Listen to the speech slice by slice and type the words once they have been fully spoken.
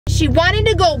she wanted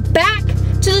to go back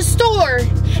to the store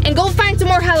and go find some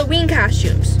more Halloween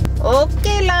costumes.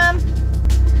 Okay, Lam.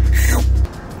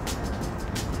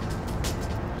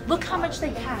 Look how much they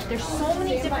have. There's so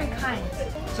many different kinds.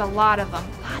 There's a lot of them.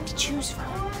 A lot to choose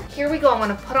from. Here we go. I'm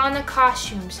gonna put on the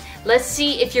costumes. Let's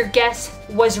see if your guess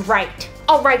was right.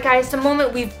 All right, guys, the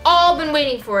moment we've all been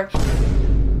waiting for.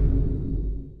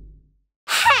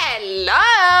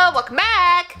 Hello, welcome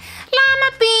back.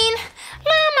 Llamabean,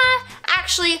 llama.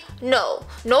 Actually, no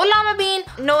Llamabean,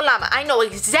 no llama. I know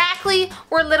exactly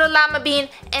where little Llamabean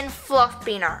and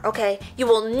Fluffbean are, okay? You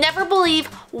will never believe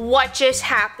what just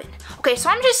happened. Okay, so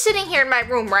I'm just sitting here in my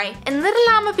room, right? And little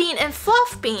Llamabean and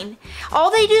Fluffbean,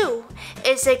 all they do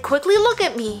is they quickly look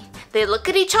at me. They look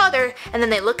at each other, and then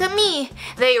they look at me.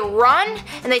 They run,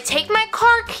 and they take my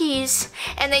car keys,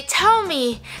 and they tell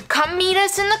me, come meet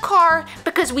us in the car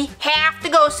because we have to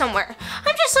go somewhere.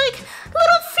 I'm just like,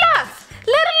 little Fluff,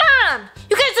 little lamb,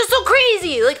 you guys are so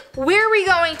crazy. Like, where are we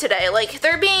going today? Like,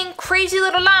 they're being crazy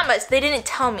little llamas. They didn't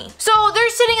tell me. So they're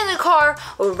sitting in the car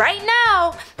right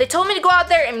now. They told me to go out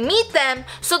there and meet them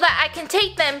so that I can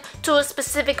take them to a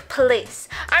specific place.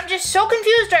 I'm just so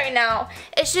confused right now.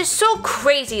 It's just so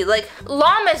crazy. Like,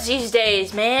 llamas these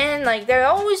days, man. Like, they're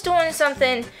always doing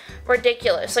something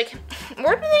ridiculous. Like,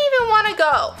 where do they even want to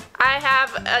go? I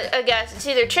have a guess. It's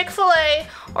either Chick-fil-A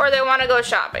or they want to go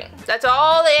shopping. That's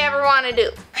all they ever want to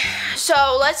do.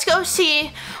 So let's go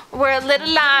see where little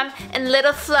lamb and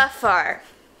little Fluff are.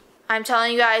 I'm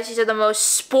telling you guys, these are the most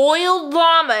spoiled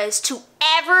llamas to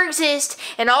ever exist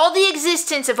in all the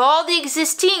existence of all the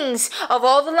existings of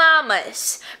all the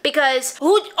llamas. Because it's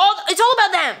all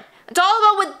about them. It's all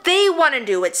about what they want to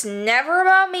do. It's never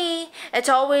about me. It's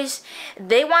always,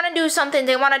 they want to do something,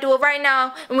 they want to do it right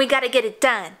now, and we got to get it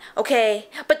done, okay?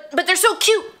 But they're so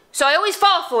cute, so I always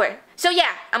fall for it. So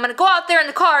yeah, I'm going to go out there in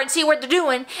the car and see what they're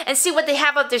doing and see what they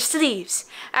have up their sleeves.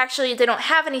 Actually, they don't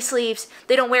have any sleeves.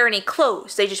 They don't wear any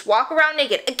clothes. They just walk around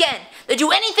naked. Again, they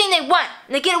do anything they want,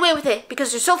 and they get away with it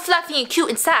because they're so fluffy and cute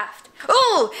and soft.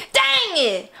 Ooh, dang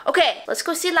it! Okay, let's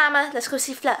go see Llama. Let's go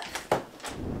see Fluff.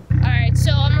 Alright,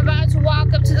 so I'm about to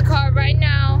walk up to the car right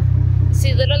now.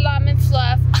 See little Llama and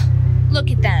Fluff. Look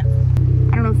at them.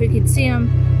 I don't know if you can see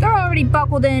them. They're already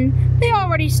buckled in. They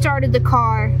already started the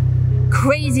car.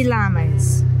 Crazy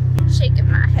llamas. Shaking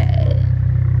my head.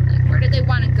 Like, where do they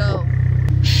want to go?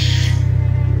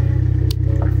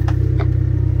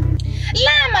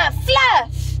 Llama,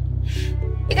 Fluff!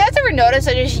 You guys ever notice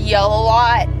I just yell a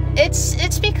lot?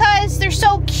 It's because they're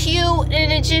so cute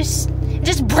and it just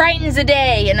brightens the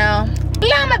day, you know?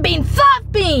 Llamabean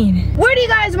Fluffbean! Where do you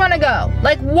guys want to go?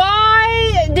 Like,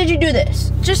 why did you do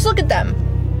this? Just look at them.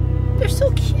 They're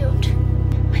so cute.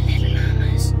 My little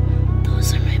llamas.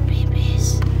 Those are my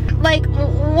babies. Like,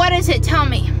 what is it? Tell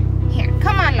me. Here,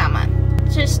 come on, llama.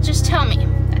 Just tell me.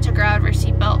 I took her out of her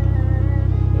seatbelt.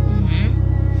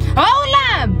 Oh,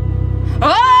 lamb!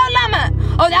 Oh, llama!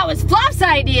 Oh, that was Fluff's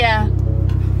idea.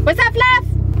 What's that, Fluff?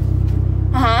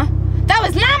 Uh-huh. That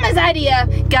was Llama's idea.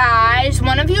 Guys,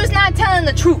 one of you is not telling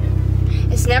the truth.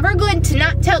 It's never good to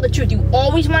not tell the truth. You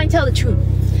always want to tell the truth.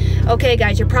 Okay,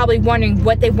 guys, you're probably wondering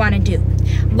what they want to do.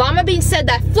 Llamabean said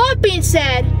that Fluffbean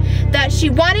said that she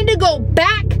wanted to go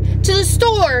back to the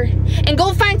store and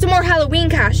go find some more Halloween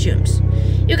costumes.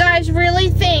 You guys really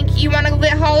think you want to go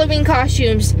get Halloween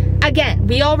costumes? Again,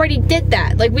 we already did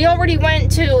that. Like, we already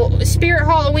went to Spirit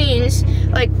Halloween's,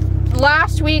 like,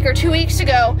 last week or 2 weeks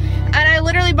ago, and I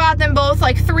literally bought them both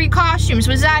like 3 costumes.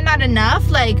 Was that not enough?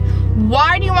 Like,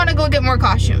 why do you want to go get more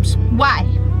costumes? Why?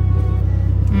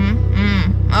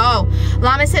 Oh,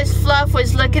 Llama says Fluff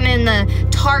was looking in the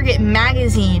Target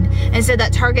magazine and said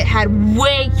that Target had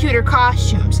way cuter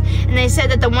costumes. And they said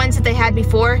that the ones that they had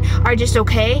before are just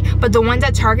okay, but the ones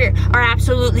at Target are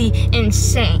absolutely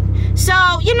insane. So,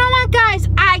 you know what, guys?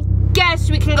 I guess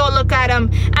we can go look at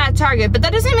them at Target, but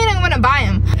that doesn't mean I'm gonna buy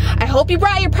them. I hope you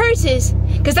brought your purses,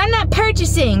 because I'm not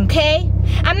purchasing, okay?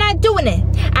 I'm not doing it.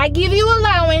 I give you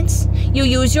allowance, you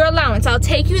use your allowance. I'll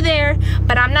take you there,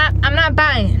 but I'm not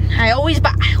buying. I always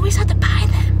have to buy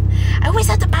them. I always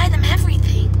have to buy them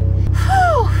everything.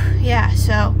 Whew. Yeah,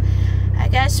 so I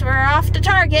guess we're off to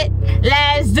Target.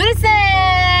 Let's do this thing!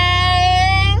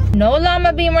 No,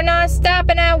 Llamabean, we're not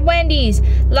stopping at Wendy's.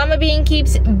 Llamabean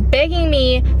keeps begging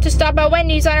me to stop at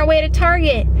Wendy's on our way to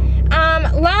Target.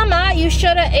 Llama, you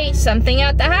shoulda ate something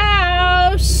at the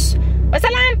house. What's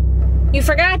that, Llama? You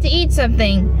forgot to eat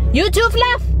something. You too,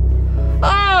 Fluff?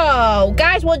 Oh,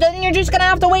 guys, well then you're just gonna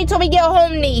have to wait till we get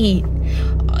home to eat.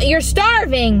 You're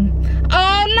starving.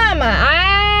 Oh, Llama,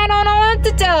 I don't know what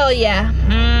to tell ya.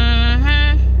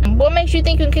 What makes you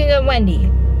think we can get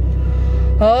Wendy?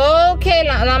 Okay,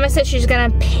 Llama said she's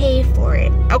gonna pay for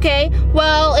it. Okay,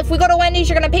 well, if we go to Wendy's,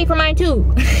 you're gonna pay for mine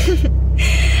too.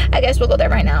 I guess we'll go there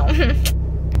right now.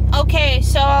 Okay,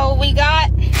 so we got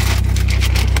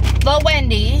the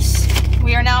Wendy's.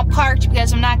 We are now parked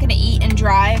because I'm not gonna eat and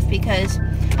drive because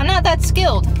I'm not that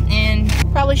skilled and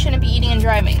probably shouldn't be eating and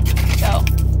driving. So,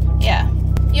 yeah.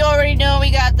 You already know we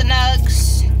got the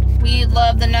nugs. We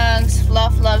love the nugs.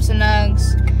 Fluff loves the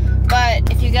nugs.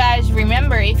 But if you guys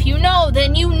remember, if you know,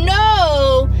 then you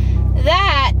know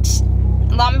that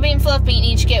Llamabean Fluffbean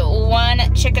each get one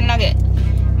chicken nugget.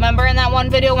 Remember in that one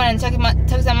video when I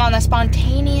took them on a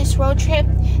spontaneous road trip?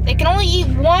 They can only eat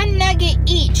one nugget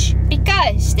each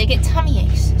because they get tummy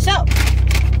aches. So,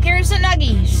 here's the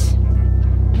nuggies.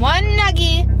 One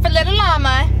nuggie for little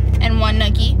llama and one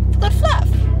nuggie for little Fluff.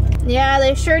 Yeah,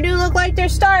 they sure do look like they're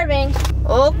starving.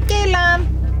 Okay,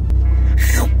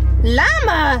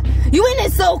 Llama, you in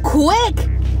it so quick.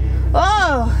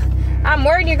 Oh, I'm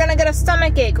worried you're gonna get a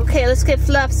stomach ache. Okay, let's get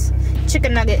Fluff's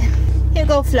chicken nugget. Here you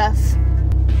go, Fluff.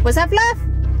 What's that, Fluff?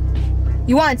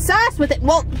 You want sauce with it?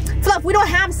 Well, Fluff, we don't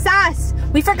have sauce.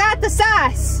 We forgot the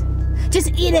sauce.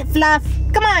 Just eat it, Fluff.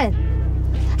 Come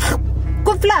on.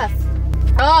 Good Fluff.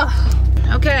 Oh,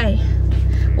 okay.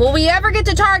 Will we ever get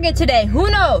to Target today? Who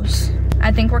knows?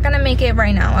 I think we're gonna make it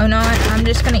right now. Oh no, I'm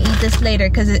just gonna eat this later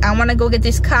because I wanna go get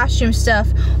this costume stuff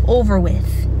over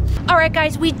with. All right,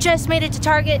 guys, we just made it to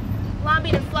Target.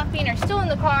 Llamabean and Fluffbean are still in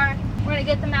the car. We're gonna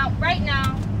get them out right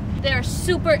now. They're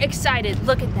super excited.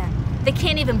 Look at them. They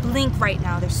can't even blink right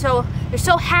now. They're so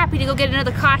happy to go get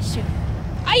another costume.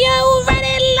 Are you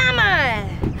ready, Llama?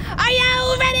 Are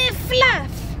you ready,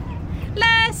 Fluff?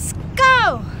 Let's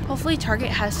go. Hopefully Target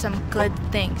has some good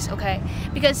things, okay?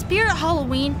 Because Spirit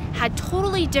Halloween had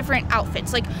totally different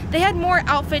outfits. Like, they had more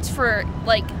outfits for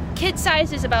like kid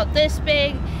sizes about this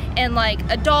big and like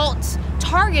adults.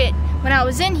 Target, when I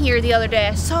was in here the other day,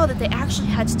 I saw that they actually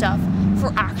had stuff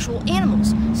for actual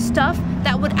animals. Stuff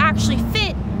that would actually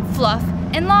fit Fluff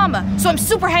and Llama. So I'm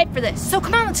super hyped for this. So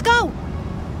come on, let's go.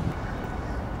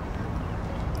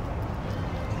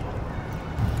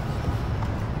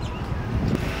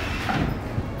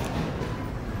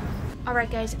 All right,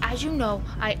 guys, as you know,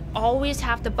 I always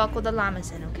have to buckle the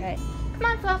llamas in, okay? Come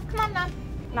on, Fluff, come on, Llama.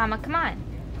 Llama, come on.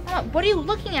 What are you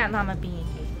looking at, Llamabean?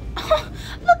 Oh,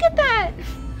 look at that.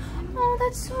 Oh,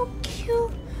 that's so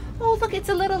cute. Oh, look, it's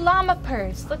a little llama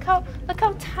purse. Look how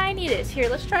tiny it is. Here,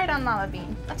 let's try it on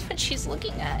Llamabean. That's what she's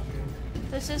looking at.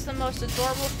 This is the most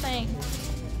adorable thing.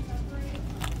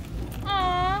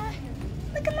 Aww,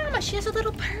 look at Llama. She has a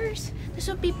little purse. This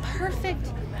would be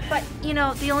perfect. But, you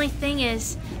know, the only thing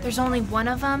is there's only one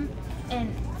of them,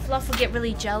 and Fluff will get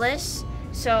really jealous.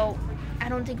 So I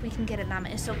don't think we can get a llama.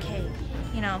 It's okay,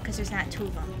 you know, because there's not two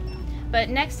of them. But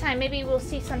next time, maybe we'll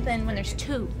see something when there's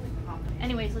two.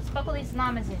 Anyways, let's buckle these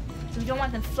llamas in. So we don't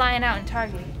want them flying out in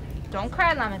Target. Don't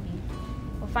cry, Llamabean.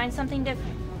 We'll find something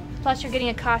different. Plus, you're getting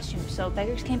a costume, so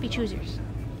beggars can't be choosers.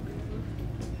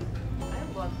 I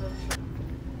love this.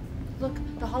 Look,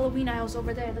 the Halloween aisle's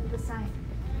over there. Look at the sign.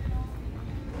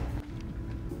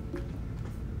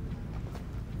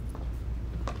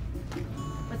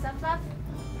 What's up, Fluff?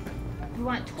 You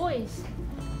want toys?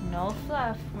 No,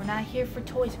 Fluff. We're not here for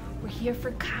toys. We're here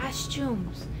for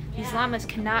costumes. These llamas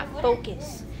cannot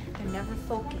focus. They're never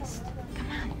focused.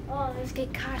 Come on. Let's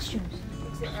get costumes.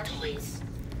 No toys.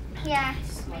 Yeah.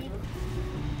 This is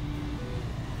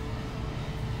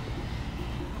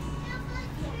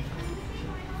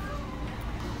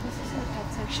in the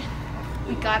pet section.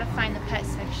 We gotta find the pet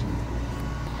section.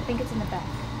 I think it's in the back.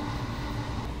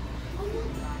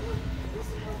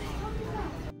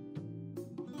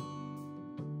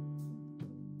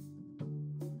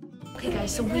 Okay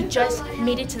guys, so we just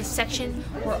made it to the section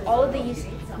where all of these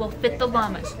will fit the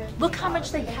llamas. Look how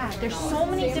much they have. There's so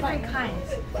many different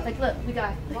kinds. Like look, we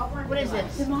got, what is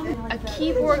this? A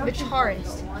keyboard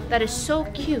guitarist. That is so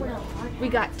cute. We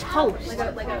got toast,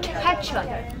 ketchup,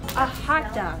 a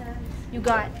hot dog. You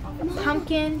got a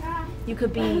pumpkin. You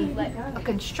could be a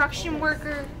construction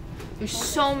worker. There's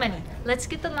so many. Let's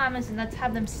get the llamas and let's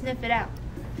have them sniff it out.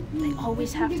 They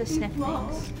always have to sniff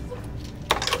things.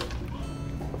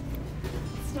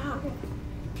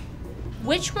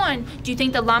 Which one do you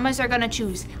think the llamas are gonna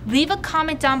choose? Leave a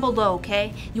comment down below,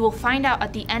 okay? You will find out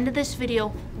at the end of this video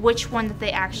which one that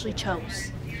they actually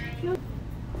chose.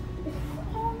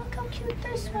 Oh, look how cute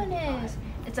this one is.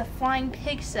 It's a flying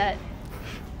pig set.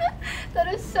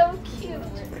 That is so cute.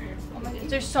 Oh my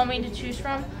goodness, there's so many to choose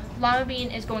from.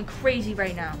 Llamabean is going crazy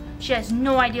right now. She has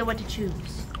no idea what to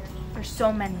choose. There's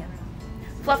so many of them.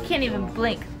 Fluff can't even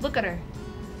blink. Look at her.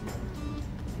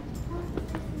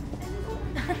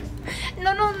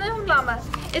 No, no, Llama.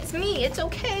 It's me. It's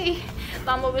okay.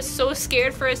 Llama was so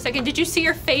scared for a second. Did you see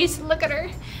her face? Look at her.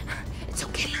 It's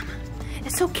okay, Llama.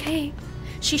 It's okay.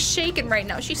 She's shaking right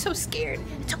now. She's so scared.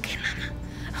 It's okay,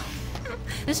 Llama.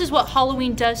 This is what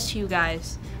Halloween does to you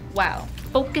guys. Wow.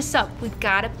 Focus up. We've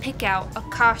got to pick out a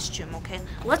costume, okay?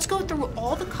 Let's go through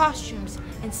all the costumes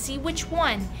and see which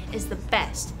one is the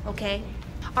best, okay?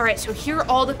 All right, so here are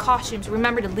all the costumes.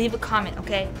 Remember to leave a comment,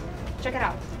 okay? Check it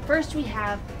out. First, we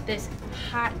have this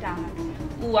hot dog.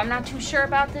 Ooh, I'm not too sure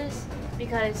about this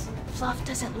because Fluff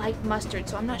doesn't like mustard,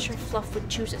 so I'm not sure if Fluff would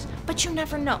choose this, but you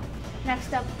never know.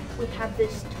 Next up, we have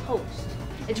this toast.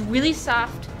 It's really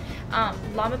soft.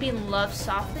 Llamabean loves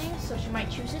soft things, so she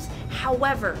might choose this.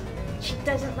 However, she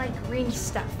doesn't like green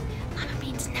stuff.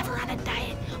 Llamabean's never on a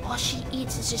diet. All she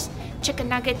eats is just chicken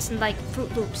nuggets and like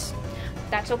Fruit Loops.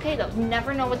 That's okay though. You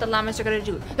never know what the llamas are gonna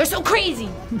do. They're so crazy.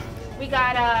 We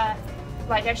got,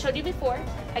 like I showed you before,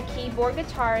 a keyboard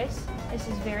guitarist. This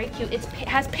is very cute. It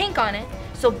has pink on it,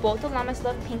 so both the llamas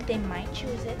love pink. They might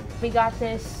choose it. We got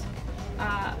this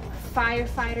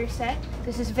firefighter set.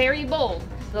 This is very bold.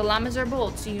 The llamas are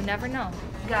bold, so you never know.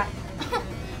 We got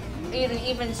an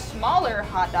even smaller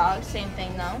hot dog. Same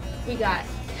thing though. We got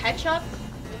ketchup.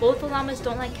 Both the llamas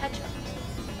don't like ketchup.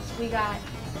 We got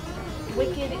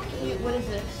wicked cute. What is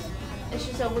this? It's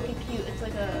just a wicked cute. It's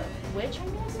like a witch,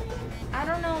 I'm guessing. I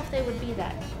don't know if they would be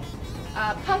that.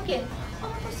 Pumpkin.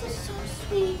 Oh, this is so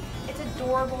sweet. It's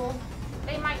adorable.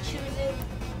 They might choose it.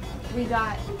 We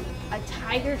got a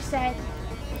tiger set.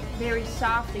 Very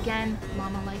soft. Again,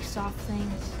 Mama likes soft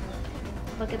things.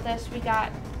 Look at this. We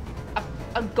got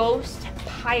a ghost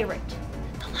pirate.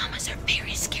 The llamas are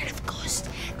very scared of ghosts.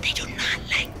 They do not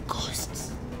like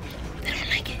ghosts. They don't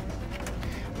like it.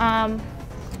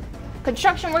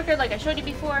 Construction worker, like I showed you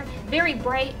before. Very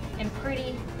bright and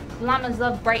pretty. Llamas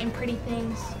love bright and pretty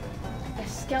things. A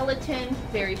skeleton,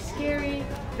 very scary,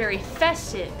 very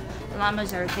festive.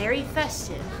 Llamas are very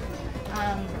festive.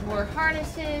 More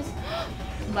harnesses.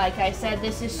 Like I said,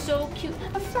 this is so cute.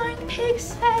 A flying pig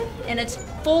set, and it's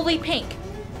fully pink.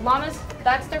 Llamas,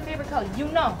 that's their favorite color, you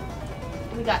know.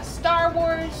 We got Star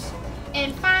Wars,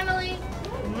 and finally,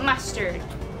 mustard.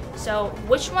 So,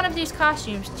 which one of these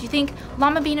costumes do you think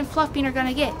Llamabean and Fluffbean are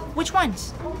gonna get? Which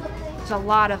ones? There's a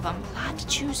lot of them, a lot to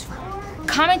choose from.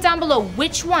 Comment down below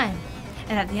which one,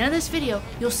 and at the end of this video,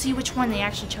 you'll see which one they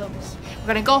actually chose. We're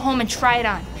gonna go home and try it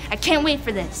on. I can't wait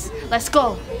for this. Let's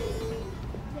go.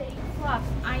 Hey, Fluff,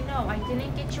 I know I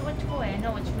didn't get you a toy. I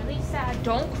know it's really sad.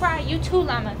 Don't cry, you too,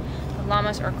 Llama. The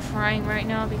llamas are crying right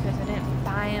now because I didn't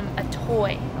buy him a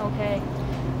toy, okay?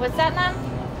 What's that,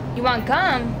 Llama? You want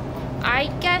gum? I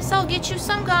guess I'll get you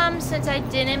some gum since I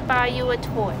didn't buy you a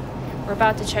toy. We're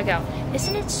about to check out.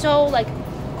 Isn't it so, like,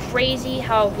 crazy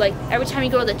how, like, every time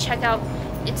you go to the checkout,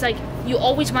 it's like you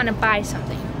always want to buy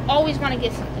something. You always want to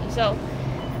get something. So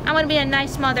I'm going to be a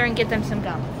nice mother and get them some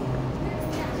gum.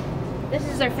 This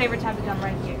is their favorite type of gum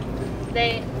right here.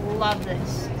 They love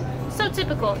this. So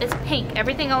typical. It's pink.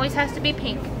 Everything always has to be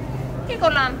pink. Here you go,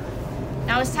 Llama.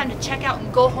 Now it's time to check out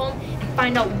and go home and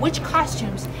find out which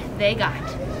costumes they got.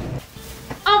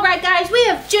 Alright guys, we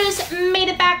have just made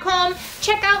it back home.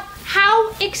 Check out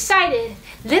how excited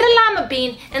little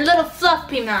Llamabean and little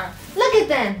Fluffbean are. Look at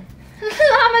them.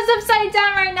 Llama's upside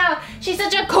down right now. She's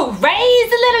such a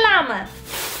crazy little llama.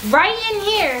 Right in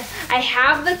here, I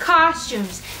have the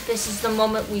costumes. This is the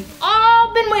moment we've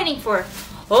all been waiting for.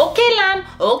 Okay, Llama.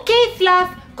 Okay,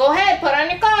 Fluff. Go ahead, put on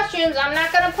your costumes. I'm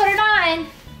not gonna put it on.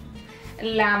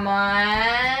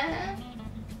 Llama.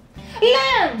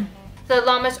 Llama. The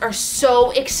llamas are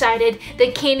so excited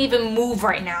they can't even move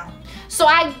right now. So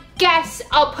I guess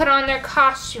I'll put on their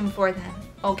costume for them,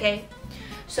 okay?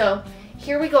 So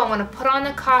here we go. I'm gonna put on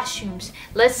the costumes.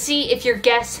 Let's see if your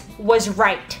guess was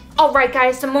right. All right,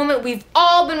 guys, the moment we've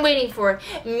all been waiting for.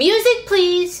 Music,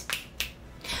 please.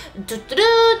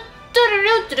 Do-do-do,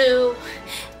 do-do-do,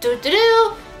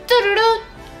 do-do-do, do-do-do,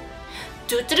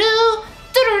 do-do-do,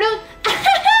 do-do-do.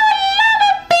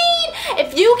 Llamabean!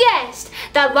 If you guessed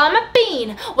that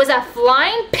Llamabean was a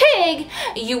flying pig,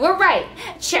 you were right.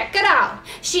 Check it out.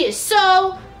 She is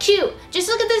so cute. Just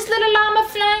look at this little llama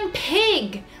flying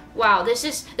pig. Wow, this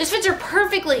fits her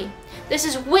perfectly. This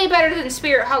is way better than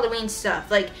Spirit Halloween stuff.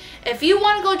 Like, if you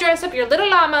want to go dress up your little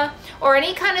llama or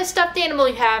any kind of stuffed animal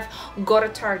you have, go to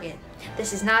Target.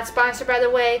 This is not sponsored, by the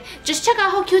way. Just check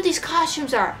out how cute these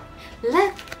costumes are.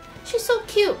 Look, she's so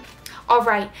cute. All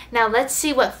right, now let's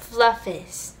see what Fluff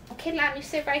is. Okay, Llama, you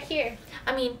sit right here.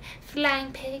 I mean,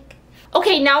 flying pig.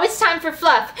 Okay, now it's time for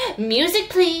Fluff. Music,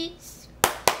 please.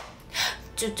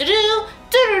 Do-do-do,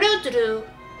 do-do-do, do-do,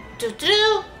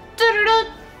 do-do-do, do-do-do,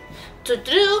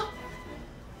 do-do-do.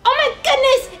 Oh my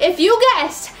goodness! If you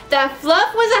guessed that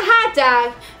Fluff was a hot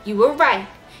dog, you were right.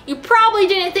 You probably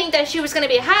didn't think that she was gonna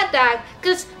be a hot dog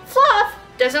because Fluff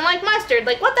doesn't like mustard.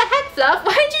 Like, what the heck, Fluff?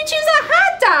 Why did you choose a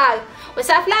hot dog? What's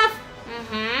that, Fluff?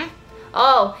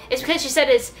 Oh, it's because she said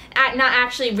it's not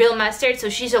actually real mustard, so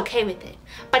she's okay with it.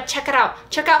 But check it out.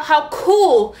 Check out how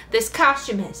cool this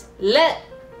costume is. Look.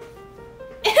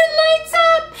 It lights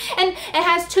up. And it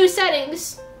has 2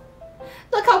 settings.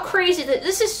 Look how crazy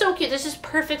this is. So cute. This is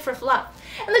perfect for Fluff.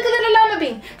 And look at little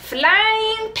Llamabean.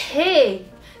 Flying pig.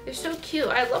 They're so cute.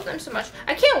 I love them so much.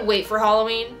 I can't wait for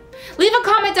Halloween. Leave a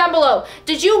comment down below.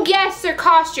 Did you guess their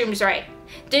costumes right?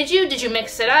 Did you? Did you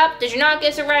mix it up? Did you not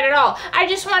guess it right at all? I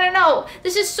just want to know.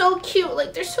 This is so cute.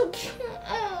 Like, they're so cute.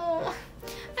 Oh,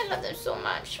 I love them so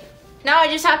much. Now I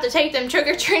just have to take them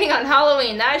trick-or-treating on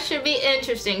Halloween. That should be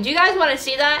interesting. Do you guys want to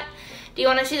see that? Do you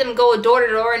want to see them go door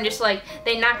to door and just like,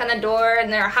 they knock on the door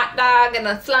and they're a hot dog and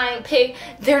a flying pig?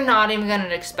 They're not even going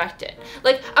to expect it.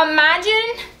 Like, imagine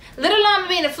little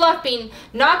Llamabean and Fluffbean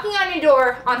knocking on your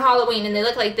door on Halloween and they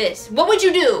look like this. What would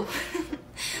you do?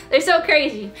 They're so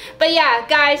crazy. But yeah,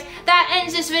 guys, that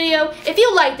ends this video. If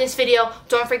you like this video,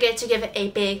 don't forget to give it a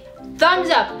big thumbs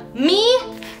up. Me,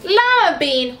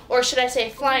 Llamabean, or should I say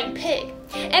flying pig,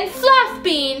 and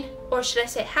Fluffbean, or should I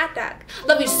say hot dog.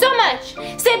 Love you so much.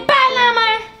 Say bye.